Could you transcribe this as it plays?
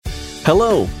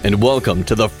Hello, and welcome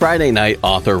to the Friday Night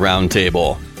Author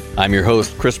Roundtable. I'm your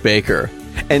host, Chris Baker,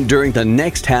 and during the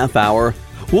next half hour,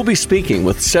 we'll be speaking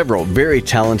with several very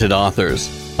talented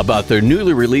authors about their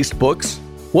newly released books,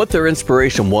 what their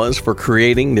inspiration was for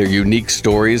creating their unique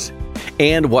stories,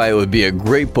 and why it would be a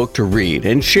great book to read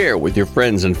and share with your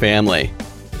friends and family.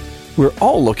 We're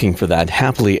all looking for that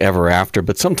happily ever after,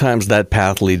 but sometimes that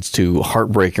path leads to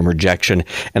heartbreak and rejection.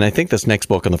 And I think this next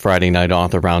book on the Friday Night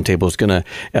Author Roundtable is going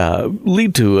to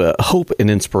lead to hope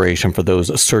and inspiration for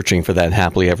those searching for that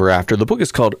happily ever after. The book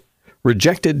is called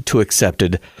Rejected to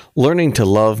Accepted, Learning to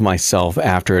Love Myself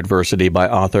After Adversity by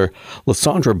author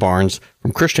Lysandra Barnes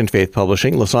from Christian Faith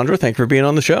Publishing. Lysandra, thank you for being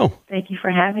on the show. Thank you for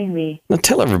having me. Now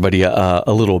tell everybody a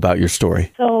little about your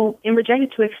story. So in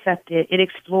Rejected to Accepted, it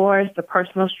explores the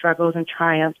personal struggles and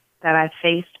triumphs that I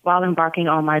faced while embarking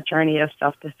on my journey of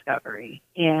self-discovery.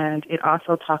 And it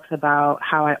also talks about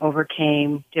how I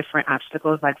overcame different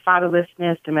obstacles like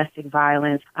fatherlessness, domestic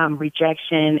violence,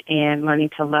 rejection, and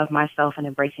learning to love myself and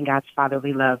embracing God's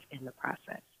fatherly love in the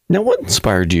process. Now, what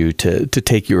inspired you to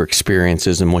take your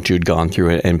experiences and what you'd gone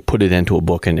through and put it into a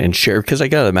book and share? Because I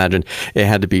got to imagine it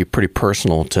had to be pretty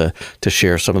personal to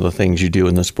share some of the things you do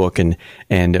in this book. And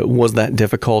was that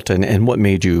difficult? And what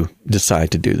made you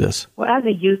decide to do this? Well, as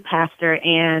a youth pastor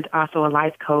and also a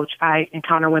life coach, I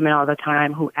encounter women all the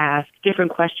time who ask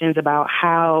different questions about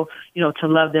how, to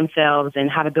love themselves and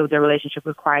how to build their relationship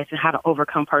with Christ and how to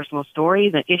overcome personal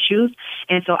stories and issues.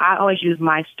 And so I always use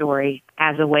my story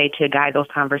as a way to guide those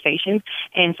conversations.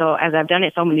 And so as I've done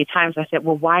it so many times, I said,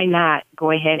 well, why not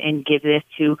go ahead and give this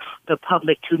to the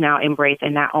public to now embrace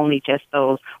and not only just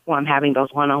those who I'm having those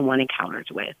one-on-one encounters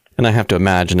with. And I have to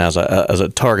imagine as a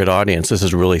target audience, this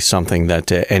is really something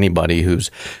that anybody who's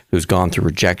gone through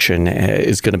rejection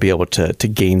is going to be able to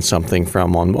gain something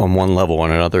from on one level or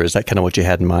another. Is that kind of what you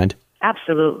had in mind?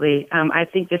 Absolutely. I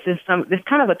think this is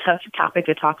kind of a tough topic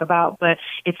to talk about, but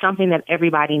it's something that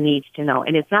everybody needs to know.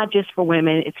 And it's not just for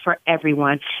women, it's for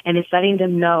everyone. And it's letting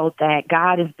them know that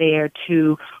God is there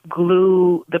to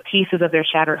glue the pieces of their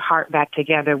shattered heart back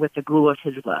together with the glue of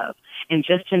his love. And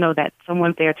just to know that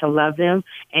someone's there to love them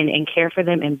and care for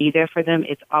them and be there for them,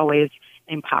 it's always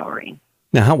empowering.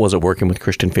 Now, how was it working with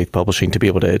Christian Faith Publishing to be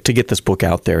able to get this book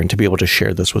out there and to be able to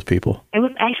share this with people? It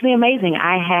was actually amazing.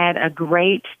 I had a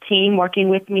great team working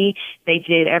with me. They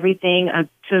did everything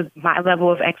to my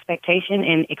level of expectation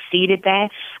and exceeded that.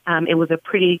 It was a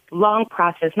pretty long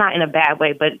process, not in a bad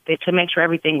way, but to make sure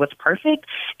everything was perfect.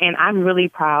 And I'm really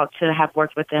proud to have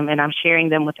worked with them, and I'm sharing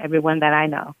them with everyone that I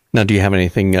know. Now, do you have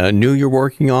anything new you're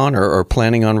working on or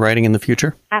planning on writing in the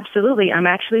future? Absolutely. I'm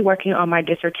actually working on my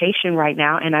dissertation right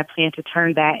now, and I plan to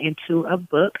turn that into a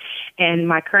book. And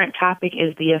my current topic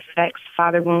is the effects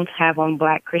father wounds have on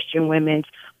Black Christian women's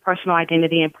personal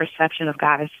identity and perception of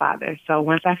God as Father. So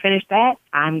once I finish that,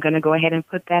 I'm going to go ahead and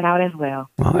put that out as well.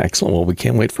 Well, excellent. Well, we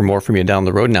can't wait for more from you down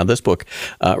the road. Now, this book,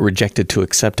 Rejected to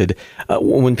Accepted,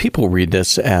 when people read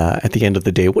this at the end of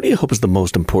the day, what do you hope is the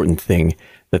most important thing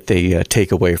that they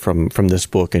take away from this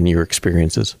book and your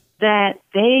experiences? That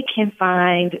they can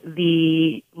find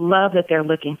the love that they're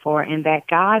looking for and that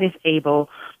God is able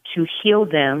to heal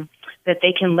them, that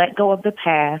they can let go of the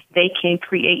past, they can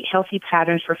create healthy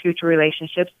patterns for future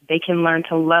relationships, they can learn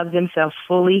to love themselves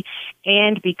fully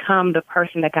and become the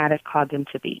person that God has called them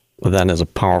to be. Well, that is a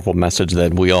powerful message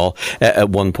that we all, at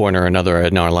one point or another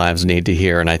in our lives, need to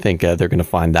hear. And I think they're going to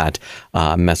find that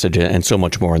message and so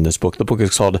much more in this book. The book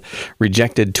is called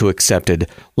Rejected to Accepted,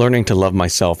 Learning to Love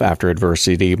Myself After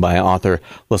Adversity by author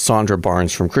Lysandra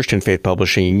Barnes from Christian Faith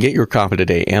Publishing. You can get your copy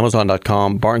today,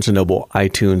 Amazon.com, Barnes & Noble,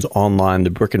 iTunes, online,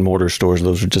 the brick and mortar stores.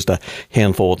 Those are just a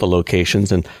handful of the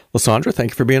locations. And Lysandra,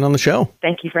 thank you for being on the show.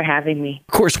 Thank you for having me.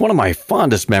 Of course, one of my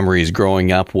fondest memories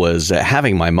growing up was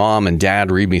having my mom and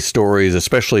dad read me stories,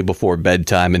 especially before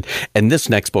bedtime. And this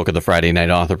next book of the Friday Night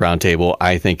Author Roundtable,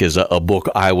 I think, is a book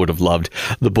I would have loved.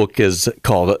 The book is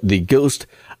called The Ghost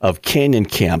of Canyon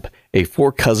Camp, a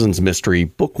Four Cousins Mystery,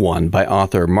 Book 1 by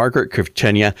author Margaret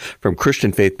Krivchenia from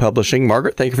Christian Faith Publishing.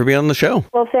 Margaret, thank you for being on the show.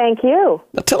 Well, thank you.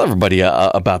 Now, tell everybody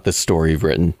about this story you've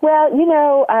written. Well,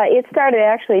 it started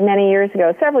actually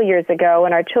several years ago,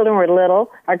 when our children were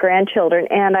little, our grandchildren,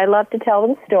 and I love to tell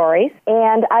them stories.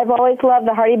 And I've always loved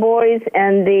the Hardy Boys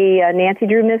and the Nancy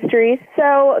Drew mysteries.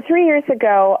 So 3 years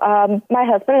ago, my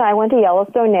husband and I went to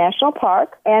Yellowstone National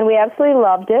Park, and we absolutely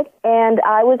loved it. And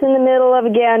I was in the middle of,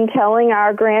 again, telling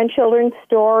our grandchildren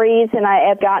stories, and I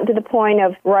had gotten to the point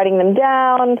of writing them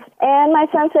down. And my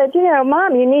son said,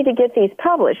 Mom, you need to get these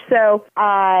published. So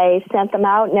I sent them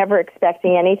out, never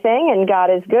expecting anything, and God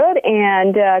is good,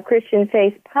 and Christian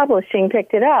Faith Publishing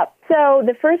picked it up. So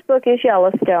the first book is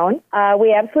Yellowstone.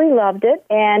 We absolutely loved it,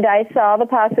 and I saw the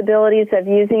possibilities of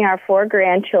using our 4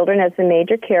 grandchildren as the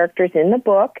major characters in the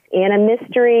book in a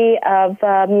mystery of,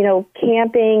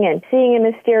 camping and seeing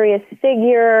a mysterious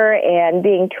figure and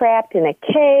being trapped in a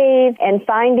cave and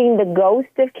finding the ghost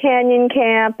of Canyon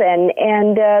Camp,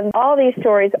 and all these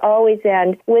stories always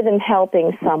end with them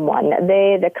helping someone.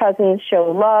 The cousins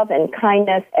show love and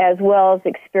kindness as well as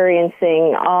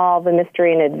experiencing all the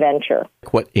mystery and adventure.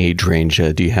 What age range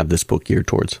do you have this book geared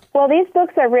towards? Well, these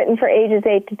books are written for ages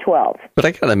 8 to 12. But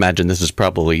I gotta imagine this is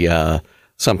probably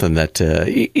something that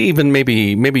even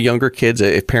maybe younger kids,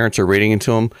 if parents are reading it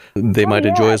to them, they might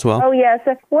enjoy as well? Oh, yes.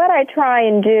 What I try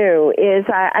and do is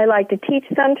I like to teach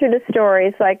them through the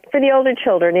stories. Like for the older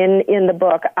children in the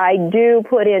book, I do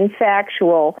put in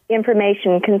factual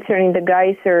information concerning the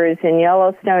geysers in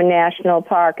Yellowstone National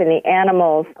Park and the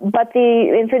animals. But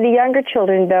for the younger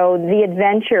children, though, the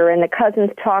adventure and the cousins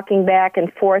talking back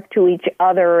and forth to each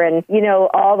other and,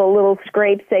 all the little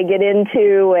scrapes they get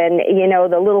into and,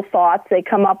 the little thoughts they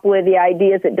come up with, the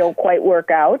ideas that don't quite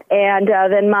work out. And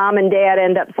then mom and dad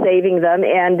end up saving them,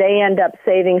 and they end up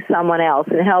saving someone else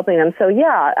and helping them. So,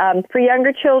 for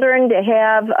younger children to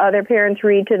have their parents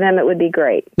read to them, it would be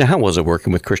great. Now, how was it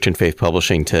working with Christian Faith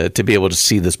Publishing to be able to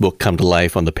see this book come to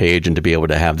life on the page and to be able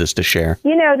to have this to share?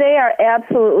 They are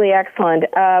absolutely excellent.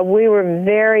 We were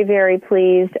very, very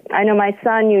pleased. I know my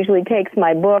son usually takes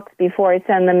my books before I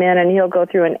send them in, and he'll go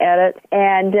through and edit.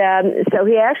 And so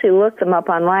he actually looked them up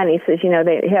online. He says,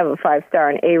 they have a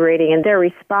 5-star and A rating, and they're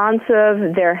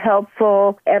responsive, they're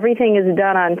helpful, everything is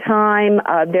done on time,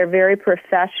 they're very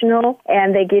professional,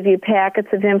 and they give you packets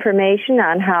of information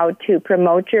on how to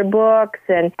promote your books,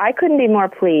 and I couldn't be more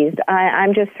pleased.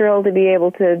 I'm just thrilled to be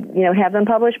able to, have them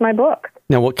publish my book.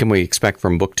 Now, what can we expect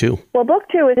from Book 2? Well, Book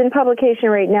 2 is in publication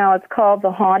right now. It's called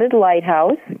The Haunted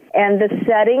Lighthouse, and the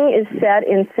setting is set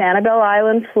in Sanibel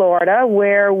Island, Florida,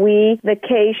 where we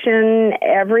vacation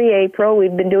every April.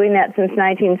 We've been doing that since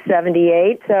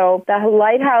 1978. So the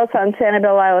lighthouse on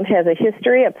Sanibel Island has a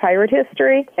history, a pirate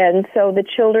history, and so the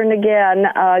children, again,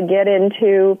 get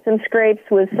into some scrapes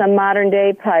with some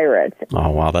modern-day pirates. Oh,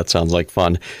 wow, that sounds like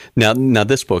fun. Now,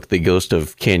 this book, The Ghost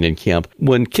of Canyon Camp,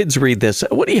 when kids read this,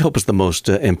 what do you hope is the most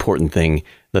important thing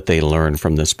that they learn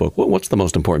from this book? What's the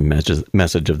most important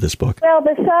message of this book? Well,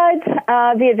 besides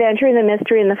the adventure and the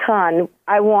mystery and the fun,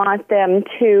 I want them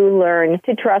to learn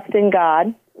to trust in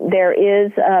God. There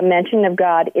is a mention of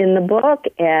God in the book,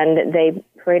 and they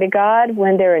pray to God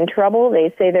when they're in trouble.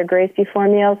 They say their grace before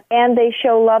meals, and they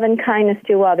show love and kindness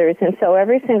to others. And so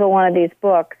every single one of these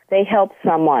books, they help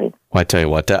someone. Well, I tell you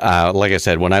what, like I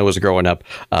said, when I was growing up,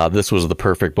 this was the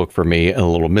perfect book for me. A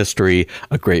little mystery,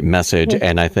 a great message,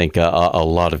 and I think a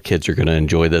lot of kids are going to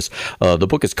enjoy this. The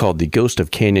book is called The Ghost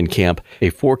of Canyon Camp, a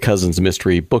 4 Cousins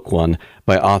mystery, book 1,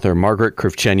 by author Margaret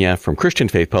Krivchenia from Christian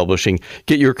Faith Publishing.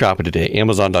 Get your copy today,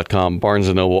 Amazon.com,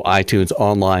 Barnes & Noble, iTunes,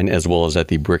 online, as well as at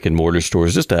the brick and mortar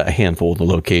stores, just a handful of the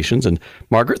locations. And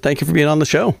Margaret, thank you for being on the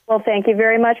show. Well, thank you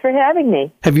very much for having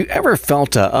me. Have you ever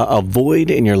felt a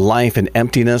void in your life and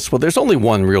emptiness? Well, there's only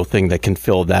one real thing that can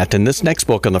fill that, and this next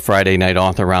book on the Friday Night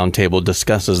Author Roundtable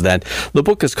discusses that. The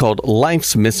book is called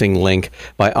Life's Missing Link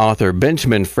by author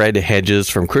Benjamin Fred Hedges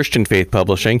from Christian Faith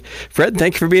Publishing. Fred,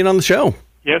 thank you for being on the show.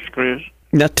 Yes, Chris.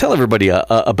 Now tell everybody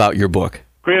about your book.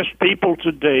 Chris, people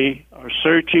today are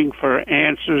searching for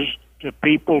answers to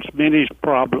people's many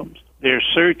problems. They're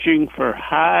searching for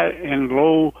high and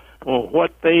low, for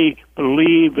what they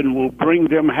believe and will bring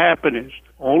them happiness,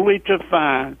 only to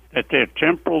find that their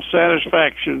temporal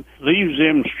satisfaction leaves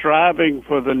them striving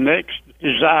for the next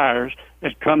desires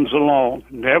that comes along,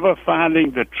 never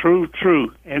finding the true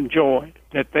truth and joy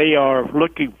that they are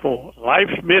looking for.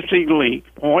 Life's Missing Link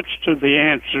points to the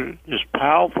answer. This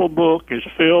powerful book is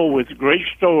filled with great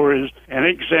stories and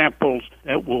examples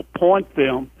that will point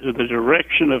them to the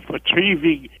direction of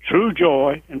achieving true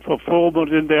joy and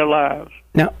fulfillment in their lives.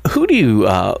 Now, who do you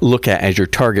look at as your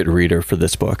target reader for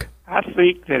this book? I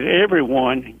think that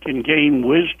everyone can gain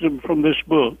wisdom from this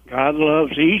book. God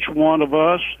loves each one of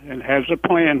us and has a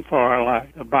plan for our life.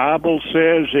 The Bible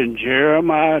says in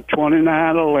Jeremiah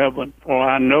 29:11, "For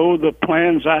I know the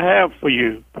plans I have for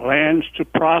you, plans to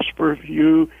prosper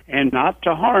you and not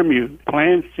to harm you,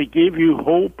 plans to give you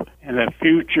hope and a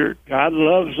future." God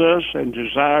loves us and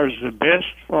desires the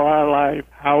best for our life.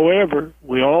 However,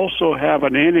 we also have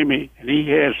an enemy, and he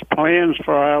has plans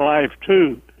for our life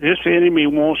too. This enemy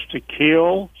wants to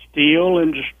kill, steal,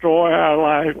 and destroy our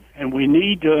life, and we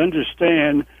need to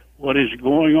understand what is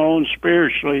going on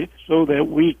spiritually so that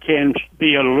we can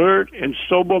be alert and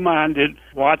sober-minded,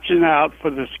 watching out for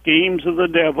the schemes of the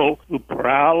devil who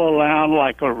prowl around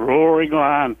like a roaring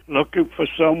lion looking for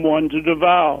someone to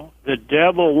devour. The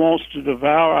devil wants to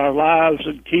devour our lives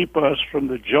and keep us from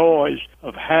the joys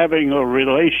of having a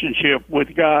relationship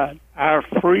with God. Our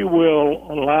free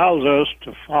will allows us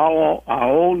to follow our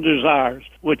own desires,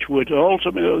 which would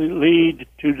ultimately lead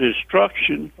to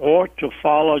destruction, or to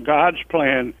follow God's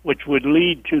plan, which would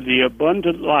lead to the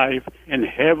abundant life in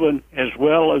heaven as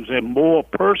well as a more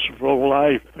purposeful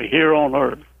life here on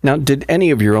earth. Now, did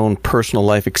any of your own personal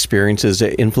life experiences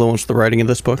influence the writing of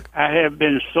this book? I have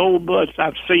been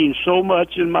I've seen so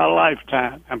much in my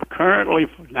lifetime. I'm currently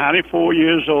 94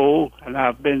 years old, and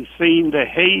I've been seeing the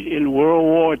hate in World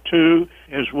War II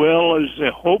as well as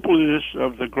the hopelessness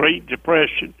of the Great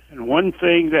Depression. And one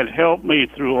thing that helped me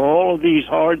through all of these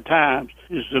hard times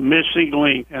is the missing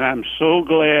link, and I'm so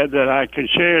glad that I can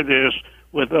share this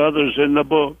with others in the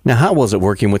book. Now, how was it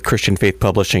working with Christian Faith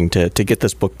Publishing to get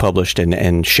this book published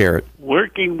and share it?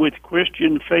 Working with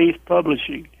Christian Faith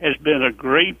Publishing has been a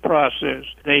great process.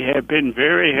 They have been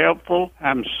very helpful.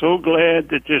 I'm so glad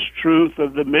that this truth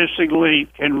of the missing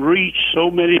link can reach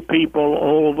so many people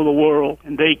all over the world,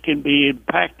 and they can be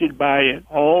impacted by it.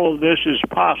 All of this is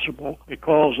possible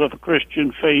because of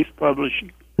Christian Faith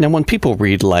Publishing. Now, when people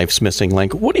read Life's Missing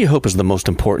Link, what do you hope is the most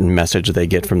important message they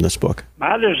get from this book?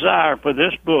 My desire for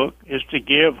this book is to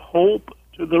give hope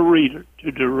to the reader,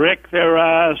 to direct their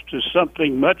eyes to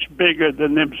something much bigger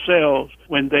than themselves.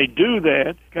 When they do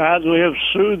that, God lives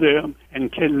through them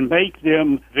and can make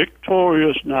them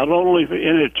victorious not only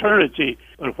in eternity,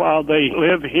 but while they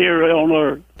live here on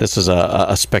earth. This is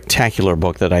a spectacular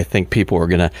book that I think people are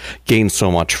going to gain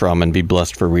so much from and be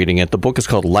blessed for reading it. The book is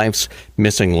called Life's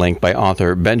Missing Link by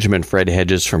author Benjamin Fred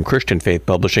Hedges from Christian Faith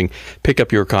Publishing. Pick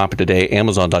up your copy today,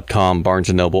 Amazon.com,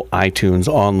 Barnes & Noble, iTunes,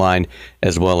 online,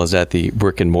 as well as at the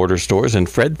brick-and-mortar stores. And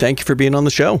Fred, thank you for being on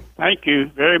the show. Thank you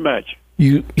very much.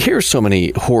 You hear so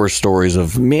many horror stories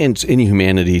of man's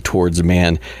inhumanity towards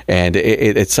man, and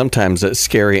it's sometimes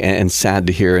scary and sad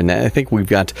to hear. And I think we've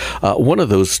got one of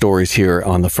those stories here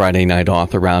on the Friday Night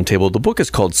Author Roundtable. The book is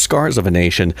called Scars of a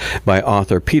Nation by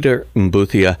author Peter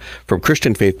Mbuthia from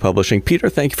Christian Faith Publishing. Peter,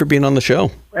 thank you for being on the show.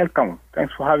 Welcome.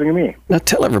 Thanks for having me. Now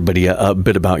tell everybody a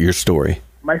bit about your story.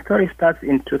 My story starts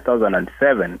in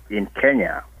 2007 in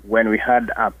Kenya, when we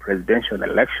had a presidential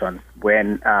election.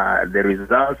 When the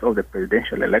results of the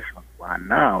presidential election were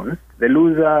announced, the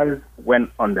losers went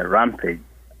on the rampage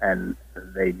and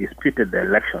they disputed the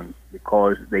election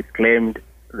because they claimed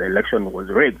the election was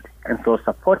rigged. And so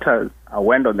supporters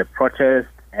went on the protest,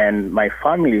 and my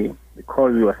family,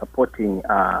 because we were supporting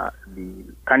the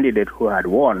candidate who had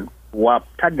won, were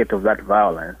target of that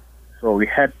violence. So we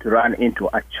had to run into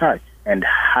a church and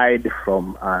hide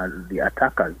from the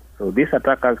attackers. So these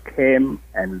attackers came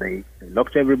and they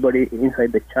locked everybody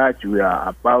inside the church. We are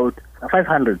about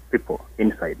 500 people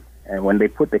inside. And when they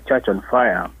put the church on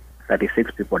fire,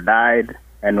 36 people died.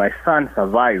 And my son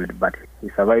survived, but he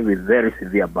survived with very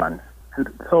severe burns. And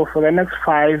so for the next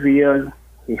 5 years,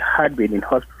 he had been in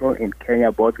hospital in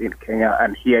Kenya, both in Kenya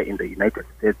and here in the United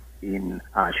States in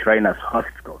Shriners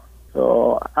Hospital.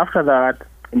 So after that,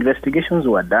 investigations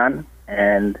were done,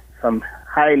 and some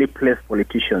highly placed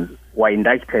politicians were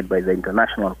indicted by the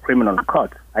International Criminal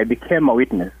Court. I became a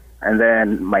witness, and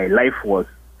then my life was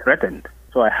threatened.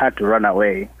 So I had to run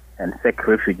away and seek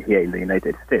refuge here in the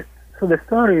United States. So the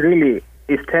story really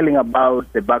is telling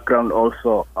about the background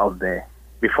also of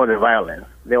before the violence.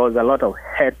 There was a lot of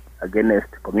hate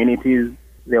against communities.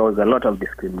 There was a lot of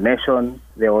discrimination.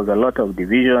 There was a lot of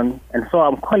division. And so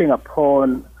I'm calling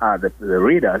upon the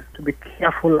readers to be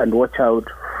careful and watch out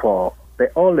for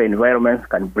all the environments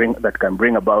that can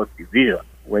bring about division.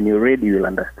 When you read, you will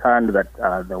understand that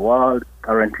the world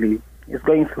currently is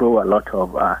going through a lot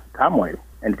of turmoil,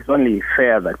 and it's only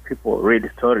fair that people read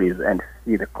stories and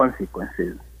see the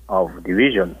consequences of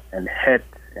division and hate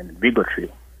and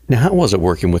bigotry. Now, how was it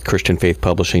working with Christian Faith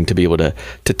Publishing to be able to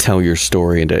tell your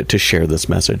story and to share this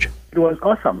message? It was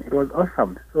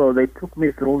awesome. So they took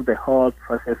me through the whole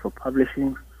process of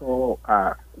publishing so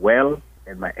well.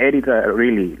 And my editor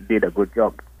really did a good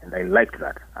job, and I liked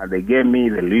that. And they gave me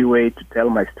the leeway to tell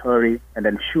my story and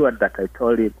ensured that I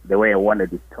told it the way I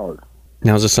wanted it told.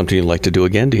 Now, is this something you'd like to do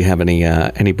again? Do you have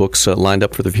any books lined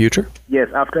up for the future? Yes,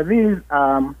 after this,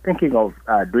 I'm thinking of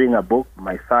doing a book.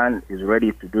 My son is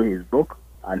ready to do his book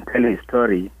and tell his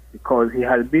story, because he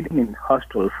has been in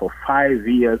hospital for 5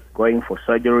 years, going for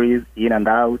surgeries in and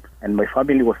out, and my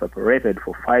family was separated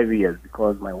for 5 years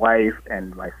because my wife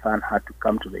and my son had to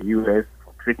come to the U.S.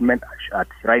 for treatment at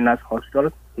Shriners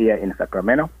Hospital here in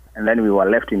Sacramento. and then we were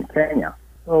left in Kenya.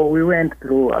 So we went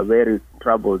through a very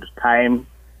troubled time.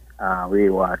 We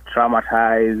were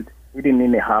traumatized. We didn't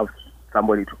really have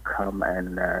somebody to come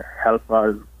and help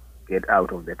us get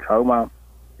out of the trauma.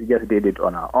 We just did it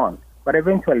on our own. But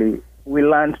eventually, we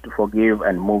learned to forgive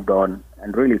and moved on,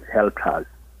 and really it helped us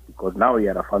because now we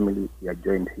are a family. We are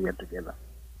joined here together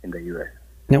in the U.S.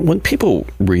 Now, when people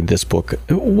read this book,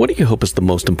 what do you hope is the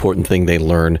most important thing they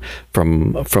learn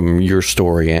from your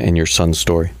story and your son's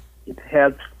story? It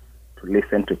helps to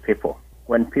listen to people.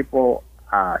 When people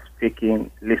are speaking,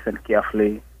 listen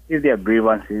carefully. If there are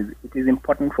grievances, it is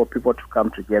important for people to come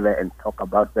together and talk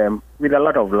about them with a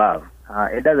lot of love.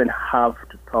 It doesn't have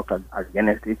to talk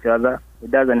against each other.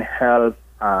 It doesn't help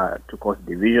to cause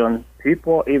division.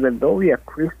 People, even though we are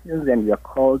Christians and we are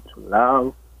called to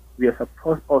love, we are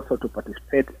supposed also to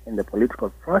participate in the political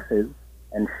process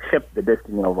and shape the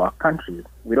destiny of our countries.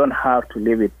 We don't have to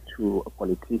leave it to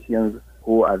politicians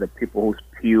who are the people who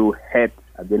spew hate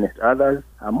against others.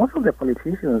 Most of the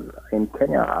politicians in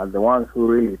Kenya are the ones who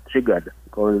really triggered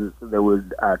because they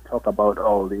would talk about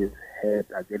all this hate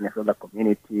against other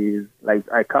communities. Like,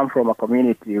 I come from a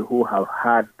community who have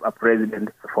had a president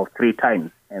for 3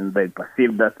 times, and they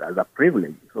perceive that as a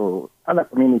privilege. So other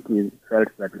communities felt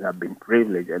that we have been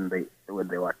privileged, and when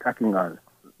they were attacking us,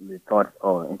 they thought,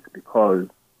 oh, it's because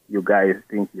you guys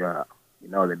think you're,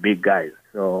 the big guys.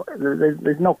 So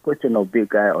there's no question of big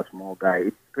guy or small guy.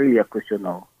 It's really a question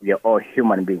of we are all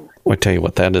human beings. I'll tell you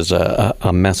what, that is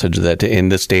a message that in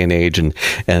this day and age and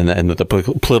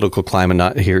the political climate,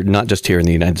 not just here in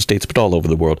the United States, but all over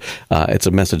the world, it's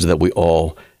a message that we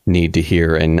all need to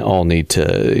hear and all need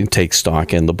to take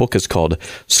stock in. The book is called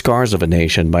Scars of a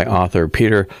Nation by author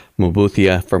Peter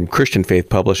Mubuthia from Christian Faith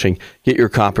Publishing. Get your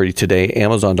copy today,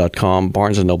 Amazon.com,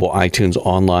 Barnes & Noble, iTunes,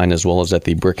 online, as well as at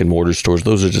the brick and mortar stores.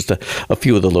 Those are just a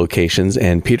few of the locations.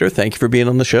 And Peter, thank you for being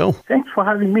on the show. Thanks for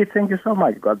having me. Thank you so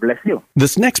much. God bless you.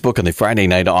 This next book on the Friday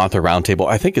Night Author Roundtable,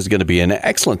 I think, is going to be an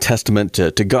excellent testament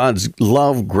to God's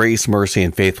love, grace, mercy,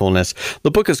 and faithfulness.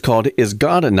 The book is called Is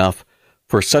God Enough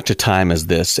for Such a Time as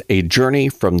This? A Journey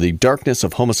from the Darkness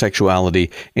of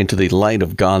Homosexuality into the Light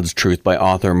of God's Truth by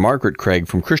author Margaret Craig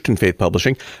from Christian Faith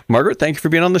Publishing. Margaret, thank you for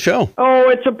being on the show. Oh,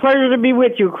 it's a pleasure to be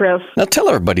with you, Chris. Now tell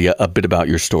everybody a bit about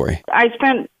your story. I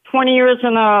spent 20 years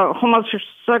in a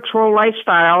homosexual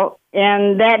lifestyle,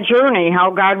 and that journey,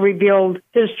 how God revealed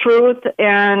His truth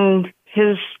and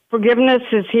His forgiveness,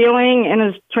 His healing, and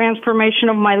His transformation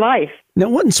of my life. Now,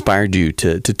 what inspired you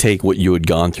to take what you had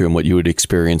gone through and what you had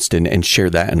experienced and share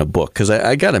that in a book? Because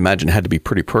I got to imagine it had to be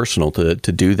pretty personal to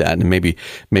do that, and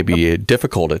maybe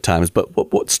difficult at times.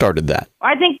 But what started that?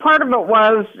 I think part of it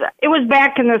was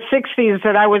back in the 60s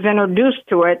that I was introduced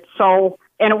to it. So,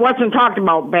 and it wasn't talked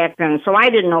about back then. So I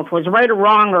didn't know if it was right or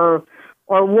wrong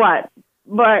or what.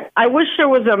 But I wish there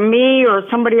was a me or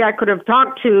somebody I could have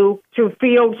talked to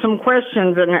field some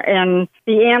questions and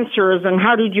the answers, and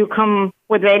how did you come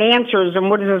with that answers, and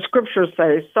what does the scripture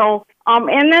say? So,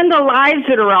 and then the lies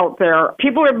that are out there.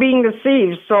 People are being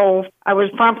deceived. So I was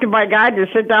prompted by God to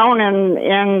sit down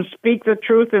and speak the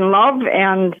truth in love,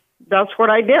 and that's what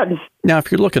I did. Now, if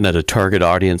you're looking at a target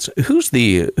audience, who's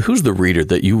the reader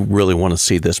that you really want to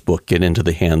see this book get into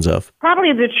the hands of?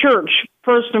 Probably the church,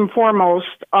 first and foremost,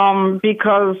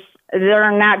 because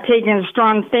they're not taking a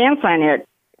strong stance on it,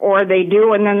 or they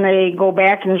do and then they go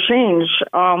back and change.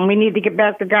 We need to get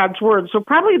back to God's Word. So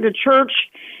probably the church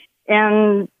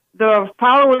and the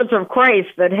followers of Christ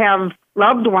that have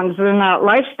loved ones in that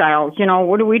lifestyle.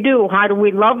 What do we do? How do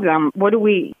we love them? What do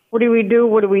we do?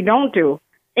 What do we don't do?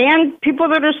 And people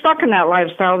that are stuck in that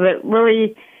lifestyle that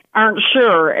really aren't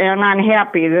sure and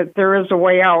unhappy that there is a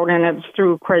way out, and it's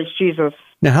through Christ Jesus.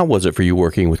 Now, how was it for you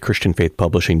working with Christian Faith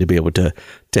Publishing to be able to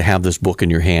have this book in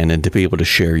your hand and to be able to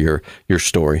share your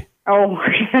story? Oh,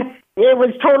 it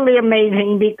was totally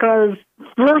amazing because,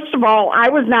 first of all, I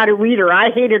was not a reader.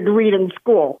 I hated to read in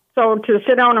school. So to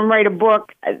sit down and write a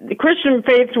book, the Christian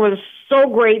Faith was so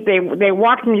great. They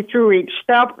walked me through each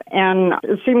step, and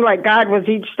it seemed like God was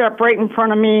each step right in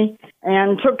front of me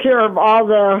and took care of all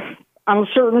the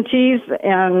uncertainties,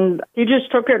 and He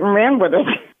just took it and ran with it.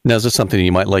 Now, is this something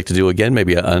you might like to do again?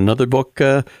 Maybe another book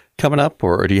coming up,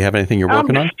 or do you have anything you're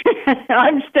working on?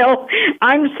 I'm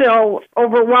still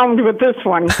overwhelmed with this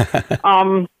one.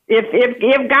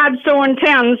 If God so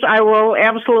intends, I will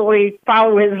absolutely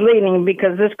follow His leading,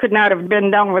 because this could not have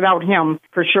been done without Him,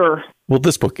 for sure. Well,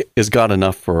 this book, Is God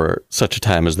Enough for Such a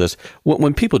Time as This?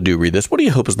 When people do read this, what do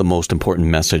you hope is the most important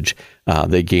message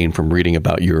they gain from reading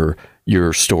about your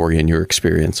story and your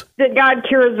experience? That God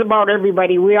cares about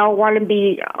everybody. We all want to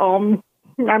be, I'm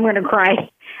going to cry.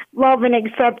 loved and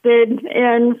accepted,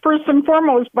 and first and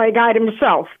foremost by God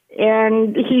himself.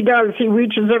 And he does. He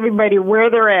reaches everybody where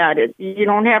they're at. You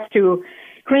don't have to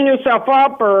clean yourself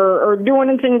up or do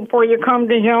anything before you come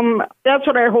to him. That's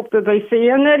what I hope that they see,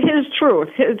 and that his truth.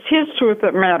 It's his truth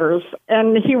that matters,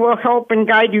 and he will help and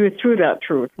guide you through that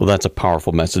truth. Well, that's a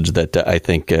powerful message that I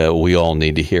think we all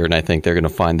need to hear, and I think they're going to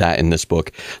find that in this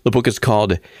book. The book is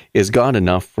called Is God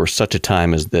Enough for Such a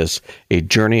Time as This? A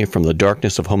Journey from the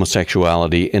Darkness of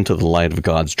Homosexuality into the Light of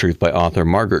God's Truth by author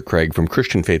Margaret Craig from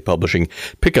Christian Faith Publishing.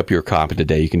 Pick up your copy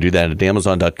today. You can do that at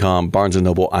Amazon.com, Barnes &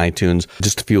 Noble, iTunes,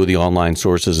 just a few of the online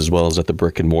sources, as well as at the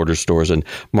brick and mortar stores. And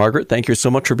Margaret, thank you so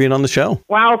much for being on the show.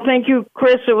 Wow, thank you,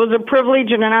 Chris. It was a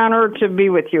privilege and an honor to be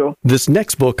with you. This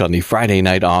next book on the Friday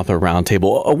Night Author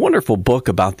Roundtable, a wonderful book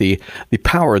about the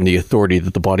power and the authority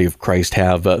that the body of Christ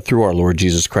have through our Lord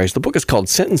Jesus Christ. The book is called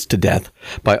Sentenced to Death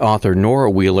by author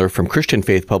Nora Wheeler from Christian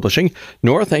Faith Publishing.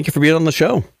 Nora, thank you for being on the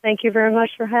show. Thank you very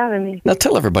much for having me. Now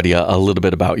tell everybody a little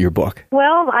bit about your book.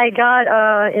 Well, I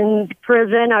got in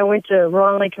prison. I went to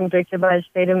wrongly convicted by the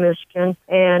state of Michigan,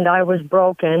 and I was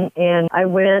broken. And I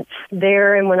went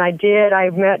there, and when I did, I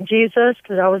met Jesus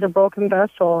because I was a broken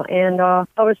vessel. And I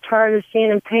was tired of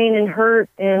seeing pain and hurt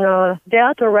and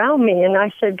death around me. And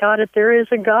I said, God, if there is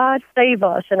a God, save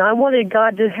us. And I wanted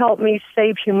God to help me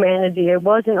save humanity. It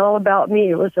wasn't all about me.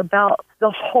 It was about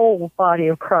the whole body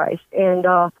of Christ. And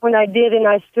when I did, and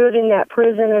I stood in that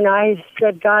prison, and I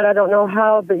said, God, I don't know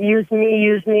how, but use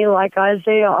me like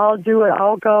Isaiah. I'll do it.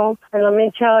 I'll go. And let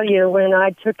me tell you, when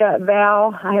I took that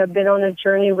vow, I have been on a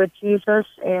journey with Jesus,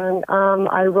 and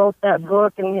I wrote that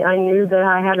book, and I knew that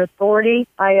I had authority.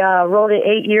 I wrote it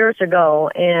 8 years ago,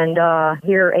 and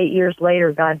here 8 years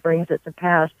later, God brings it to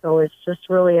pass. So it's just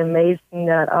really amazing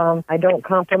that I don't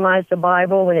compromise the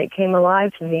Bible when it came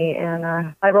alive to me. And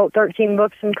I wrote 13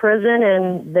 books in prison,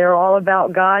 and they're all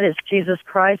about God. It's Jesus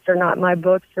Christ. They're not my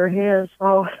books, they're his.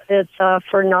 So it's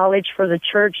for knowledge for the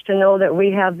church to know that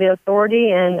we have the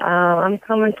authority, and I'm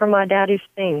coming from my daddy's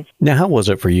things. Now, how was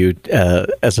it for you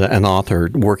as an author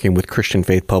working with Christian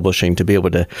Faith Publishing to be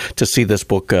able to see this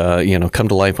book come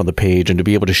to life on the page and to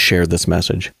be able to share this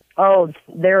message? Oh,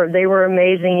 they were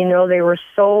amazing. You know, they were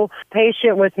so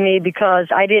patient with me because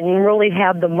I didn't really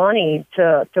have the money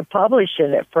to publish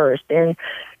it at first. And,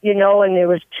 you know, and there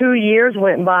was 2 years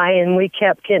went by, and we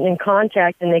kept getting in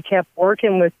contact, and they kept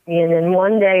working with me. And then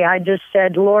one day I just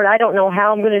said, Lord, I don't know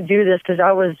how I'm going to do this, because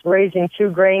I was raising 2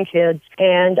 grandkids.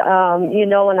 And,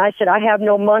 and I said, I have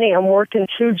no money. I'm working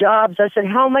 2 jobs. I said,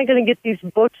 how am I going to get these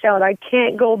books out? I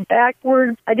can't go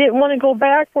backwards. I didn't want to go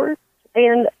backwards.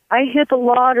 And I hit the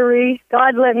lottery.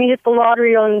 God let me hit the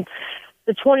lottery on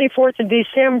the 24th of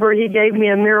December. He gave me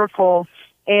a miracle,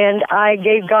 and I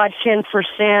gave God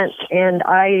 10%, and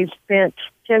I spent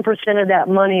 10% of that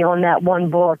money on that one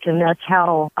book, and that's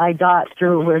how I got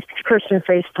through with Christian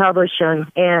Faith Publishing.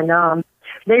 And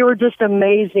they were just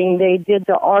amazing. They did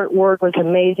the artwork was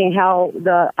amazing.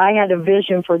 I had a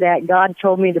vision for that. God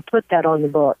told me to put that on the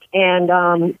book.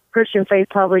 And Christian Faith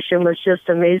Publishing was just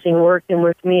amazing working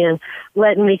with me and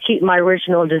letting me keep my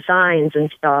original designs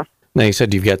and stuff. Now, you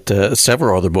said you've got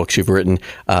several other books you've written.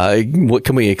 What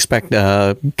can we expect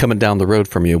coming down the road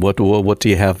from you? What do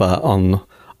you have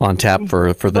on tap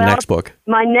for the next book?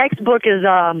 My next book is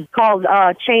called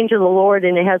Change of the Lord,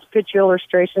 and it has picture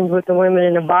illustrations with the women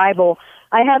in the Bible.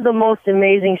 I had the most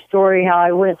amazing story how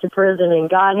I went to prison, and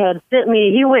God had sent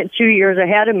me. He went 2 years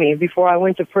ahead of me before I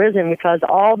went to prison, because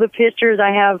all the pictures,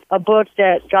 I have a book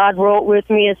that God wrote with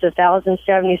me. It's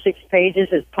 1,076 pages.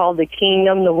 It's called The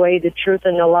Kingdom, The Way, the Truth,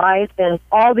 and the Life. And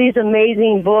all these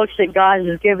amazing books that God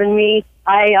has given me,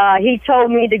 he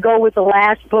told me to go with the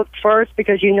last book first,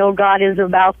 because God is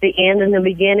about the end and the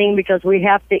beginning, because we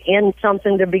have to end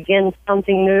something to begin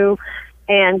something new.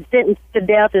 And Sentence to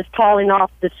Death is calling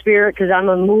off the spirit, because I'm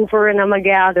a mover and I'm a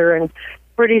gatherer. And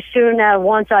pretty soon,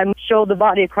 once I show the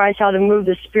body of Christ how to move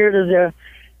the spirit of the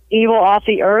evil off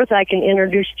the earth, I can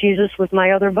introduce Jesus with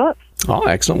my other books. Oh,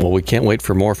 excellent. Well, we can't wait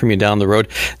for more from you down the road.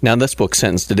 Now, this book,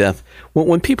 Sentenced to Death,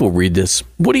 when people read this,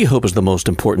 what do you hope is the most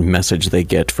important message they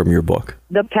get from your book?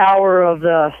 The power of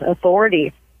the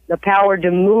authority. The power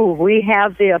to move. We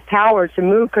have the power to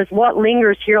move, because what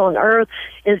lingers here on earth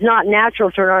is not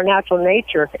natural to our natural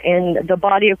nature. And the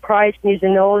body of Christ needs to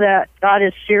know that God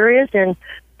is serious, and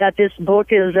that this book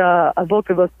is a book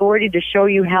of authority to show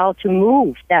you how to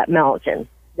move that mountain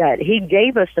that He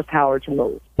gave us the power to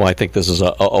move. Well, I think this is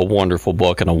a wonderful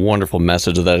book and a wonderful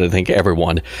message that I think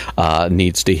everyone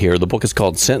needs to hear. The book is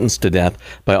called Sentenced to Death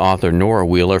by author Nora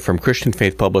Wheeler from Christian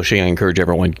Faith Publishing. I encourage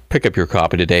everyone to pick up your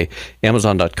copy today.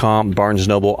 Amazon.com, Barnes &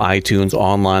 Noble, iTunes,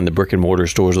 online, the brick and mortar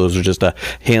stores. Those are just a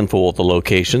handful of the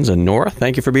locations. And Nora,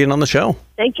 thank you for being on the show.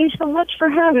 Thank you so much for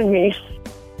having me.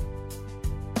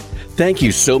 Thank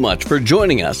you so much for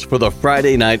joining us for the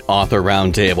Friday Night Author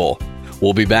Roundtable.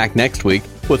 We'll be back next week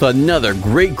with another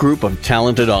great group of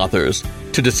talented authors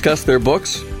to discuss their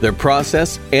books, their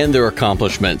process, and their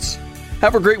accomplishments.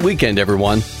 Have a great weekend,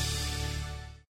 everyone.